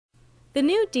The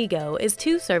new Diigo is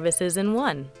two services in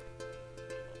one.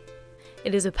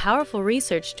 It is a powerful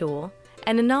research tool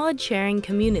and a knowledge-sharing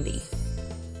community.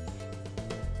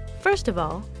 First of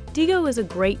all, Diigo is a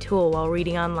great tool while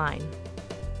reading online.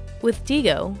 With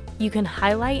Diigo, you can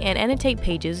highlight and annotate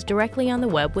pages directly on the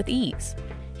web with ease.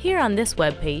 Here on this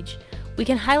web page, we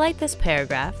can highlight this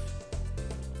paragraph,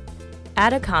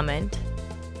 add a comment,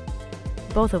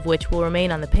 both of which will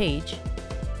remain on the page,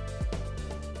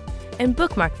 and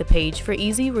bookmark the page for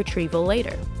easy retrieval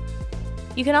later.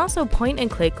 You can also point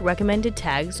and click recommended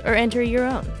tags or enter your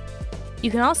own. You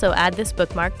can also add this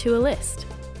bookmark to a list.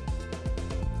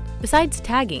 Besides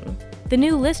tagging, the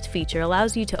new list feature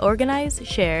allows you to organize,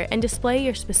 share, and display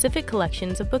your specific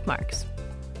collections of bookmarks.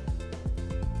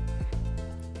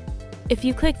 If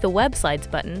you click the Web Slides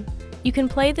button, you can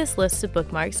play this list of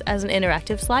bookmarks as an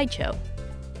interactive slideshow.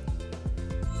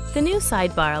 The new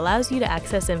sidebar allows you to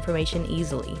access information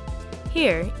easily.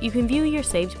 Here, you can view your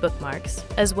saved bookmarks,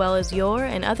 as well as your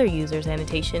and other users'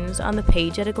 annotations on the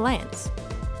page at a glance.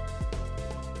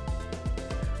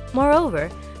 Moreover,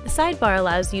 the sidebar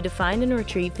allows you to find and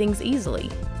retrieve things easily.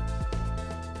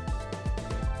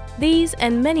 These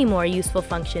and many more useful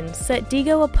functions set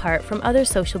Diigo apart from other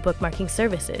social bookmarking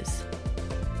services.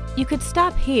 You could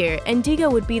stop here and Diigo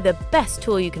would be the best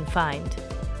tool you can find.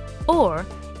 Or,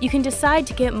 you can decide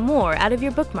to get more out of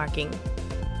your bookmarking.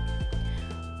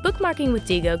 Bookmarking with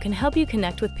Diigo can help you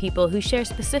connect with people who share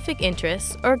specific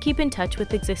interests or keep in touch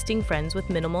with existing friends with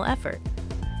minimal effort.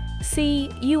 See,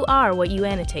 you are what you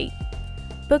annotate.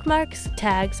 Bookmarks,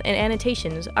 tags, and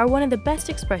annotations are one of the best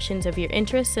expressions of your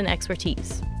interests and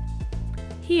expertise.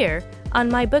 Here, on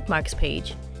my Bookmarks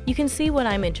page, you can see what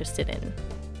I'm interested in.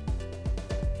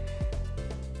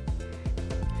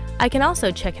 I can also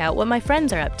check out what my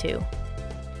friends are up to.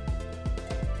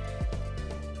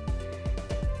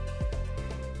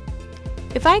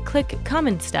 If I click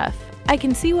Common Stuff, I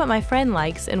can see what my friend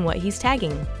likes and what he's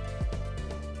tagging.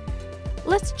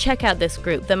 Let's check out this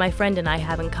group that my friend and I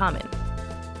have in common.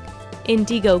 In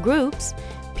Diigo groups,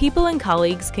 people and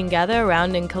colleagues can gather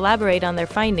around and collaborate on their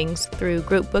findings through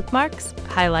group bookmarks,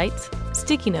 highlights,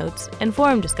 sticky notes, and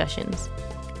forum discussions.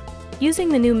 Using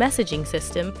the new messaging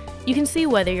system, you can see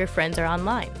whether your friends are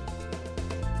online.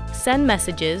 Send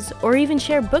messages or even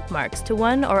share bookmarks to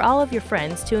one or all of your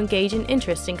friends to engage in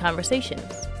interesting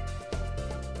conversations.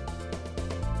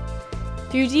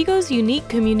 Through Diigo's unique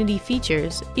community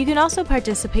features, you can also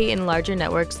participate in larger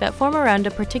networks that form around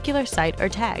a particular site or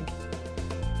tag.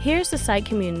 Here's the site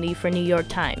community for New York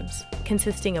Times,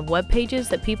 consisting of web pages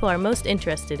that people are most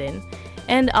interested in,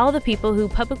 and all the people who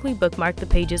publicly bookmark the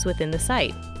pages within the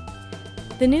site.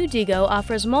 The new Diigo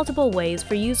offers multiple ways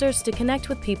for users to connect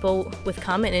with people with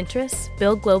common interests,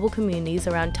 build global communities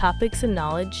around topics and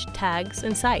knowledge, tags,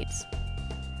 and sites.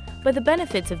 But the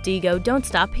benefits of Diigo don't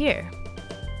stop here.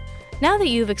 Now that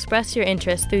you've expressed your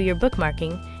interest through your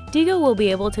bookmarking, Diigo will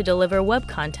be able to deliver web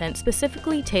content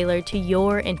specifically tailored to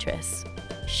your interests,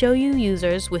 show you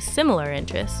users with similar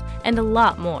interests, and a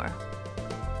lot more.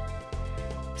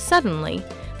 Suddenly,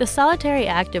 the solitary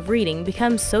act of reading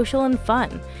becomes social and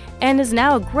fun, and is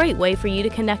now a great way for you to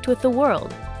connect with the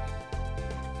world.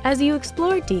 As you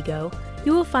explore Diigo,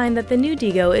 you will find that the new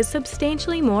Diigo is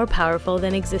substantially more powerful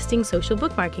than existing social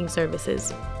bookmarking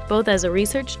services, both as a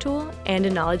research tool and a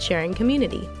knowledge-sharing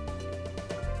community.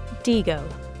 Diigo.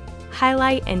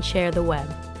 Highlight and share the web.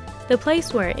 The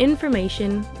place where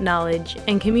information, knowledge,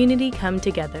 and community come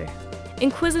together.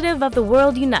 Inquisitive of the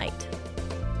world unite!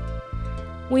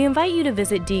 We invite you to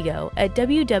visit Diigo at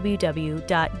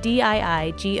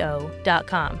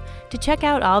www.diigo.com to check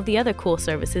out all of the other cool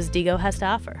services Diigo has to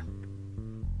offer.